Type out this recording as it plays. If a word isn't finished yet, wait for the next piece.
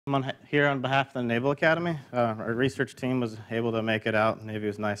Here on behalf of the Naval Academy. Our research team was able to make it out. Navy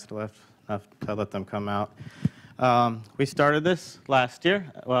was nice enough to let them come out. We started this last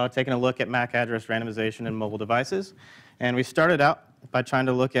year taking a look at MAC address randomization in mobile devices. And we started out by trying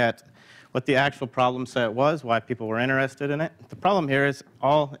to look at what the actual problem set was, why people were interested in it. The problem here is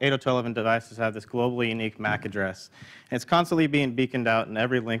all 802.11 devices have this globally unique MAC address. And it's constantly being beaconed out in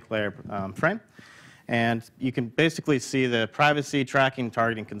every link layer frame. And you can basically see the privacy, tracking,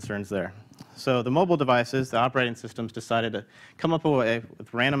 targeting concerns there. So the mobile devices, the operating systems, decided to come up with a way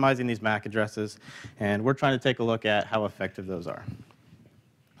with randomizing these MAC addresses, and we're trying to take a look at how effective those are.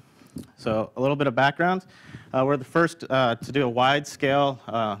 So a little bit of background. We're the first to do a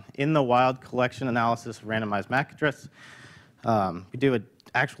wide-scale, in-the-wild collection analysis of randomized MAC address. We do a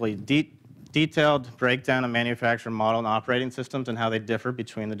actually detailed breakdown of manufacturer model and operating systems and how they differ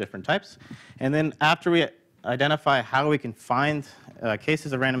between the different types. And then after we identify how we can find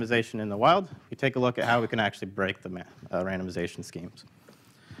cases of randomization in the wild, we take a look at how we can actually break the randomization schemes.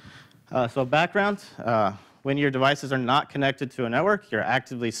 So background, when your devices are not connected to a network, you're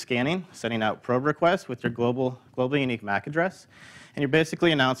actively scanning, sending out probe requests with your globally unique MAC address. And you're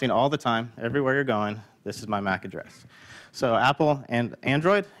basically announcing all the time, everywhere you're going, this is my MAC address. So Apple and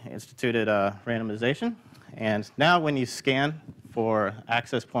Android instituted randomization. And now when you scan for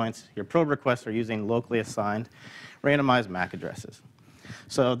access points, your probe requests are using locally assigned randomized MAC addresses.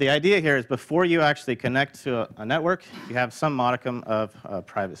 So the idea here is before you actually connect to a network, you have some modicum of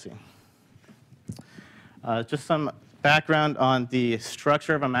privacy. Just some background on the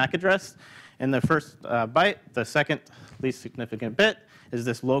structure of a MAC address. In the first byte, the second least significant bit is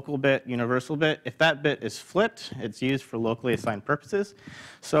this local bit, universal bit. If that bit is flipped, it's used for locally assigned purposes.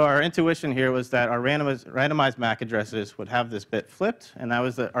 So our intuition here was that our randomized MAC addresses would have this bit flipped, and that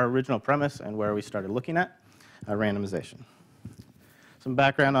was our original premise and where we started looking at randomization. Some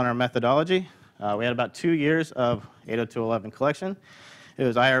background on our methodology. We had about 2 years of 802.11 collection. It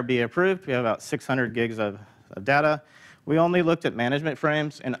was IRB approved. We have about 600 gigs of data. We only looked at management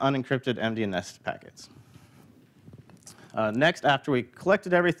frames and unencrypted MDNS packets. Next, after we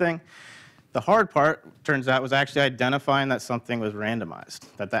collected everything, the hard part, turns out, was actually identifying that something was randomized,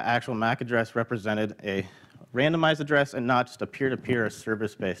 that the actual MAC address represented a randomized address and not just a peer-to-peer or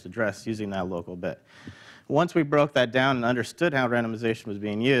service-based address using that local bit. Once we broke that down and understood how randomization was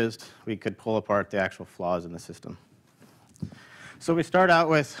being used, we could pull apart the actual flaws in the system. So we start out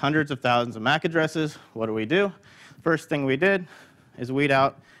with hundreds of thousands of MAC addresses. What do? First thing we did is weed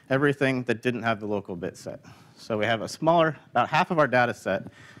out everything that didn't have the local bit set. So we have a smaller, about half of our data set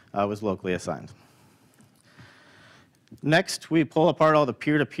was locally assigned. Next, we pull apart all the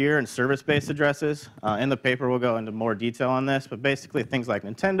peer-to-peer and service-based addresses. In the paper, we'll go into more detail on this, but basically things like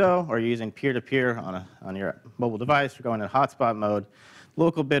Nintendo, or using peer-to-peer on your mobile device, or going in hotspot mode.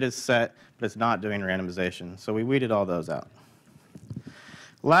 Local bit is set, but it's not doing randomization. So we weeded all those out.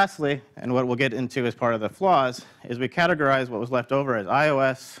 Lastly, and what we'll get into as part of the flaws, is we categorize what was left over as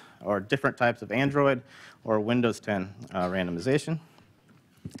iOS or different types of Android or Windows 10 randomization.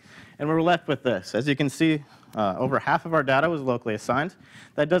 And we're left with this. As you can see, over half of our data was locally assigned.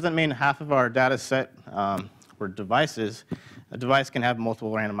 That doesn't mean half of our data set were devices. A device can have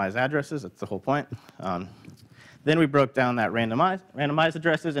multiple randomized addresses. That's the whole point. Then we broke down that randomized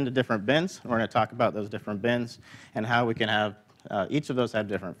addresses into different bins. We're going to talk about those different bins and how we can have each of those have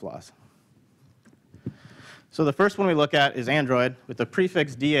different flaws. So the first one we look at is Android with the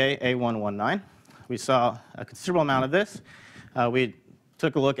prefix DA-A119. We saw a considerable amount of this. We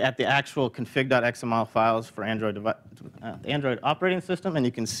took a look at the actual config.xml files for Android operating system, and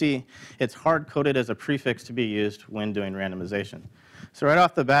you can see it's hard-coded as a prefix to be used when doing randomization. So right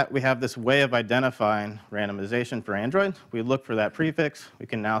off the bat, we have this way of identifying randomization for Android. We look for that prefix. We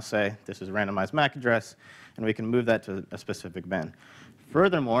can now say this is a randomized MAC address, and we can move that to a specific bin.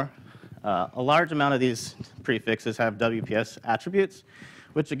 Furthermore, a large amount of these prefixes have WPS attributes,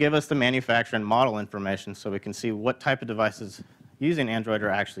 which give us the manufacturer and model information so we can see what type of devices using Android are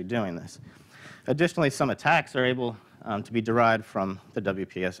actually doing this. Additionally, some attacks are able to be derived from the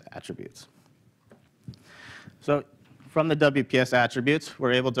WPS attributes. So from the WPS attributes,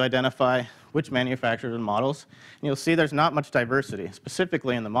 we're able to identify which manufacturers and models. And you'll see there's not much diversity,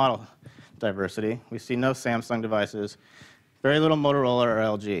 specifically in the model diversity. We see no Samsung devices, very little Motorola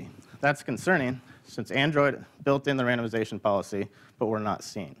or LG. That's concerning, since Android built in the randomization policy, but we're not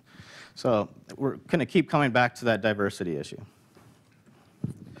seeing. So we're going to keep coming back to that diversity issue.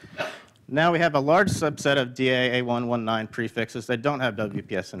 Now we have a large subset of DA-A119 prefixes that don't have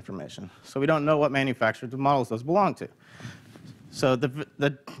WPS information. So we don't know what manufacturers and models those belong to. So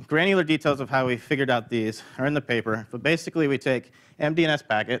the granular details of how we figured out these are in the paper, but basically we take MDNS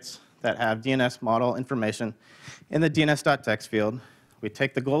packets that have DNS model information in the DNS.txt field. We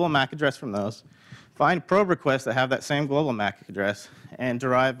take the global MAC address from those, find probe requests that have that same global MAC address, and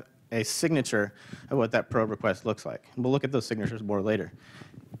derive a signature of what that probe request looks like. And we'll look at those signatures more later.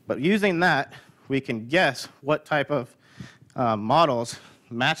 But using that, we can guess what type of models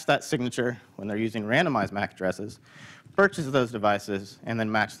match that signature when they're using randomized MAC addresses, purchase those devices, and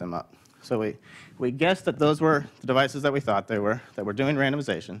then match them up. So we guessed that those were the devices that we thought they were, that were doing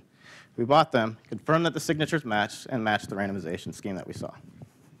randomization. We bought them, confirmed that the signatures matched, and matched the randomization scheme that we saw.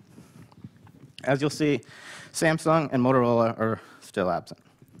 As you'll see, Samsung and Motorola are still absent.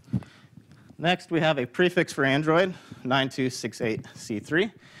 Next, we have a prefix for Android,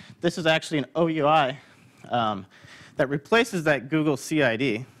 9268C3. This is actually an OUI that replaces that Google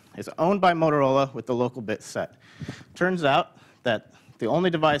CID. It's owned by Motorola with the local bit set. Turns out that the only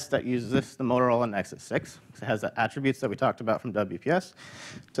device that uses this is the Motorola Nexus 6. It has the attributes that we talked about from WPS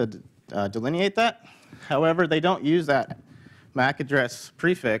to delineate that. However, they don't use that MAC address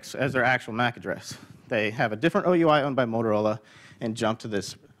prefix as their actual MAC address. They have a different OUI owned by Motorola and jump to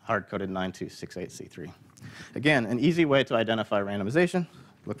this hard-coded 9268C3. Again, an easy way to identify randomization.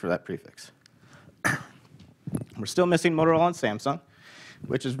 Look for that prefix. We're still missing Motorola and Samsung,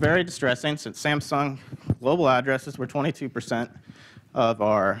 which is very distressing since Samsung global addresses were 22% of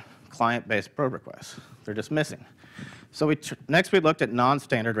our client-based probe requests. They're just missing. So next we looked at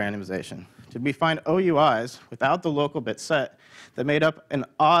non-standard randomization. Did we find OUIs without the local bit set that made up an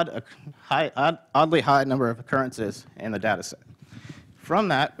oddly high number of occurrences in the data set? From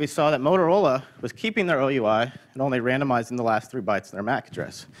that, we saw that Motorola was keeping their OUI and only randomizing the last 3 bytes of their MAC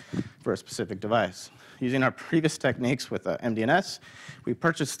address for a specific device. Using our previous techniques with MDNS, we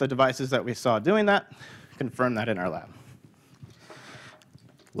purchased the devices that we saw doing that, confirmed that in our lab.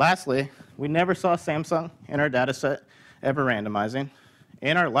 Lastly, we never saw Samsung in our data set ever randomizing.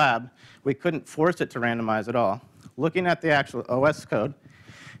 In our lab, we couldn't force it to randomize at all. Looking at the actual OS code,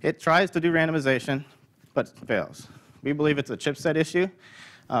 it tries to do randomization, but fails. We believe it's a chipset issue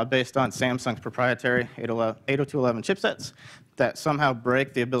based on Samsung's proprietary 802.11 chipsets that somehow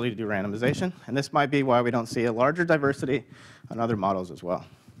break the ability to do randomization. And this might be why we don't see a larger diversity on other models as well.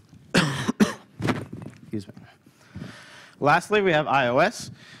 Excuse me. Lastly, we have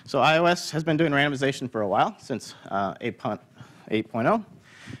iOS. So iOS has been doing randomization for a while, since 8.0.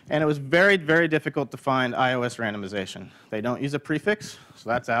 And it was very, very difficult to find iOS randomization. They don't use a prefix, so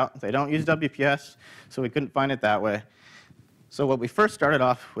that's out. They don't use WPS, so we couldn't find it that way. So what we first started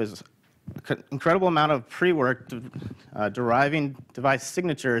off was an incredible amount of pre-work deriving device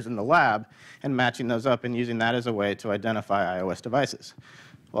signatures in the lab and matching those up and using that as a way to identify iOS devices.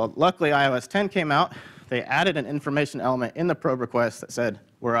 Well, luckily, iOS 10 came out. They added an information element in the probe request that said,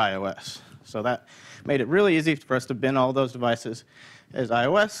 we're iOS. So that made it really easy for us to bin all those devices as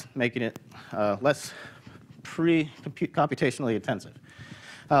iOS, making it less computationally intensive.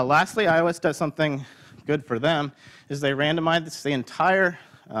 Lastly, iOS does something good for them, is they randomize the entire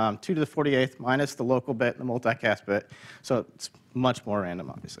 2 to the 48th minus the local bit and the multicast bit, so it's much more random,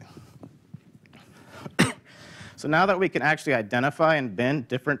 obviously. So now that we can actually identify and bin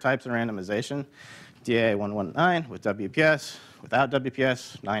different types of randomization, DA119 with WPS, without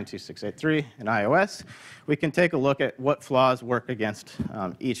WPS, 92683 in iOS, we can take a look at what flaws work against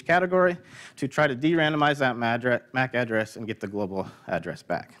each category to try to de-randomize that MAC address and get the global address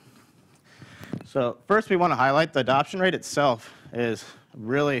back. So first we want to highlight the adoption rate itself is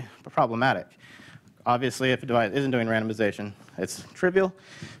really problematic. Obviously, if a device isn't doing randomization, it's trivial,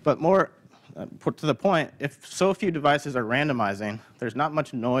 but more put to the point, if so few devices are randomizing, there's not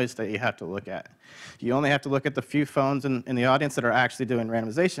much noise that you have to look at. You only have to look at the few phones in the audience that are actually doing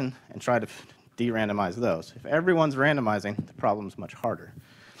randomization and try to de-randomize those. If everyone's randomizing, the problem's much harder.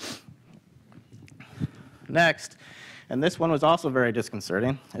 Next, and this one was also very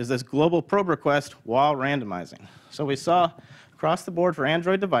disconcerting, is this global probe request while randomizing. So we saw across the board for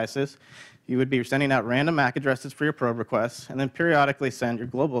Android devices, you would be sending out random MAC addresses for your probe requests, and then periodically send your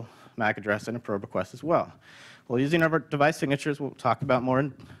global MAC address and a probe request as well. Well, using our device signatures, we'll talk about more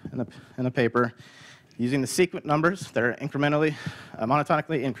in the paper, using the sequence numbers that are incrementally,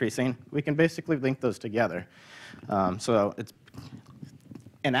 monotonically increasing, we can basically link those together. So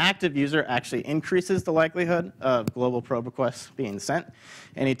an active user actually increases the likelihood of global probe requests being sent.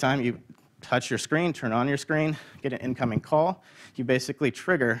 Anytime you touch your screen, turn on your screen, get an incoming call, you basically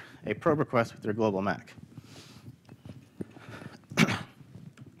trigger a probe request with your global MAC.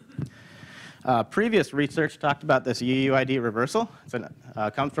 Previous research talked about this UUID reversal.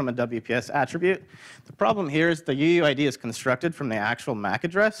 It comes from a WPS attribute. The problem here is the UUID is constructed from the actual MAC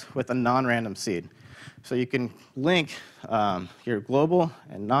address with a non-random seed. So you can link your global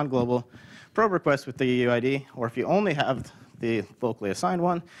and non-global probe requests with the UUID, or if you only have the locally assigned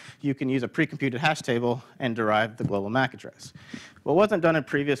one, you can use a pre-computed hash table and derive the global MAC address. What wasn't done in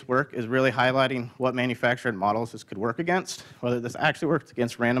previous work is really highlighting what manufactured models this could work against, whether this actually works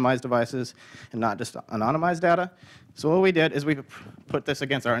against randomized devices and not just anonymized data. So what we did is we put this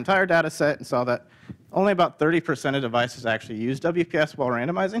against our entire data set and saw that only about 30% of devices actually use WPS while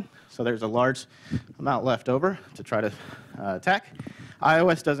randomizing, so there's a large amount left over to try to attack.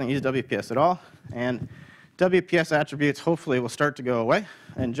 iOS doesn't use WPS at all, and WPS attributes hopefully will start to go away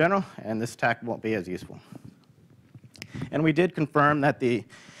in general, and this attack won't be as useful. And we did confirm that the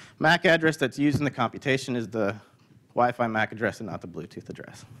MAC address that's used in the computation is the Wi-Fi MAC address and not the Bluetooth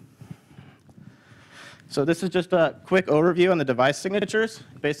address. So this is just a quick overview on the device signatures.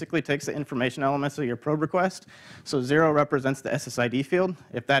 It basically takes the information elements of your probe request. So 0 represents the SSID field.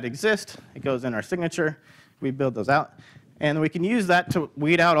 If that exists, it goes in our signature. We build those out. And we can use that to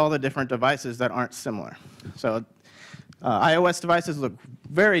weed out all the different devices that aren't similar. So iOS devices look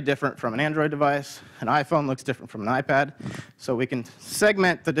very different from an Android device. An iPhone looks different from an iPad. So we can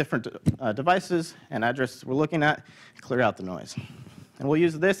segment the different devices and addresses we're looking at, clear out the noise. And we'll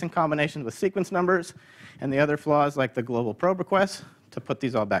use this in combination with sequence numbers and the other flaws like the global probe requests to put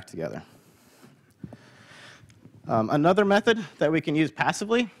these all back together. Another method that we can use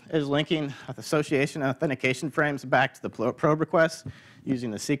passively is linking association and authentication frames back to the probe requests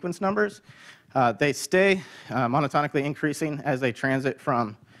using the sequence numbers. They stay monotonically increasing as they transit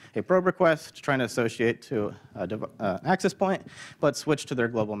from a probe request to trying to associate to an access point, but switch to their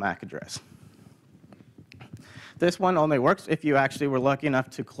global MAC address. This one only works if you actually were lucky enough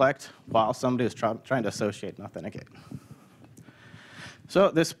to collect while somebody is trying to associate and authenticate.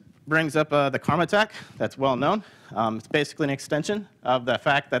 So this brings up the karma attack that's well known. It's basically an extension of the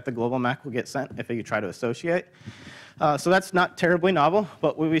fact that the global MAC will get sent if you try to associate. So that's not terribly novel,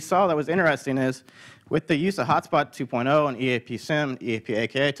 but what we saw that was interesting is with the use of Hotspot 2.0 and EAP SIM, EAP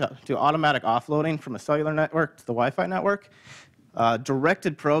AKA to automatic offloading from a cellular network to the Wi-Fi network,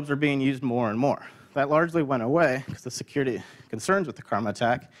 directed probes are being used more and more. That largely went away because of security concerns with the karma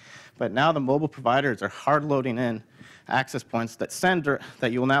attack, but now the mobile providers are hard loading in access points that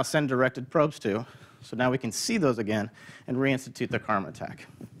you will now send directed probes to. So now we can see those again and reinstitute the karma attack.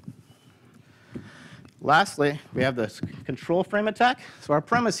 Lastly, we have this control frame attack. So our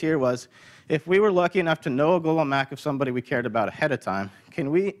premise here was if we were lucky enough to know a global MAC of somebody we cared about ahead of time,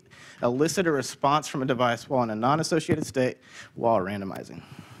 can we elicit a response from a device while in a non-associated state while randomizing?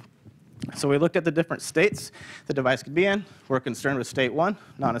 So we looked at the different states the device could be in. We're concerned with state 1,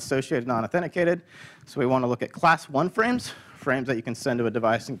 non-associated, non-authenticated. So we want to look at class 1 frames, frames that you can send to a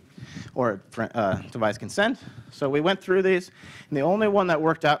device or a device can send. So we went through these, and the only one that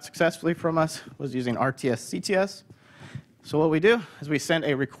worked out successfully from us was using RTS-CTS. So what we do is we send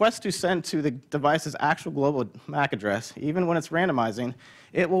a request to send to the device's actual global MAC address. Even when it's randomizing,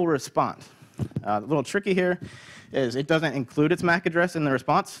 it will respond. The little tricky here is it doesn't include its MAC address in the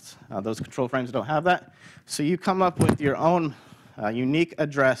response. Those control frames don't have that. So you come up with your own unique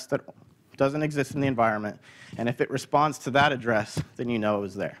address that doesn't exist in the environment. And if it responds to that address, then you know it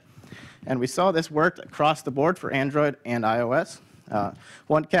was there. And we saw this worked across the board for Android and iOS.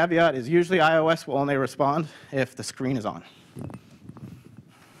 One caveat is usually iOS will only respond if the screen is on.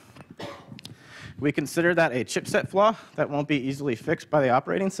 We consider that a chipset flaw that won't be easily fixed by the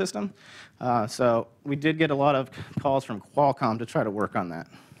operating system. So we did get a lot of calls from Qualcomm to try to work on that.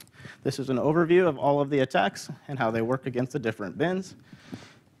 This is an overview of all of the attacks and how they work against the different bins.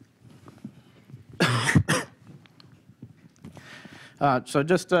 So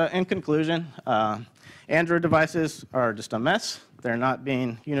just in conclusion, Android devices are just a mess. They're not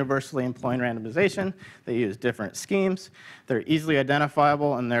being universally employing randomization. They use different schemes. They're easily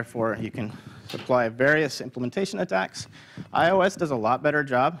identifiable, and therefore you can apply various implementation attacks. iOS does a lot better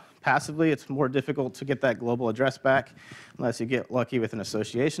job. Passively, it's more difficult to get that global address back unless you get lucky with an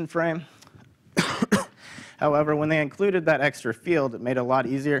association frame. However, when they included that extra field, it made it a lot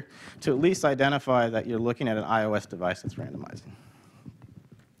easier to at least identify that you're looking at an iOS device that's randomizing.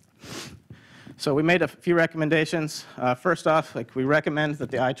 So we made a few recommendations. First off, we recommend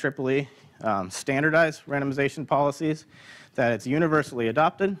that the IEEE standardize randomization policies, that it's universally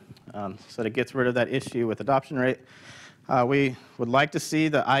adopted, so that it gets rid of that issue with adoption rate. We would like to see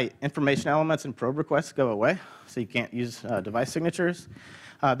the information elements and probe requests go away, so you can't use device signatures.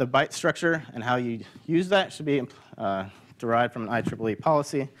 The byte structure and how you use that should be derived from an IEEE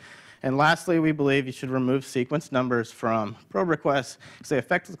policy. And lastly, we believe you should remove sequence numbers from probe requests because they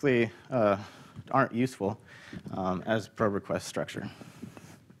effectively aren't useful as probe request structure.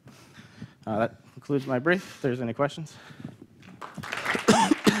 That concludes my brief. If there's any questions.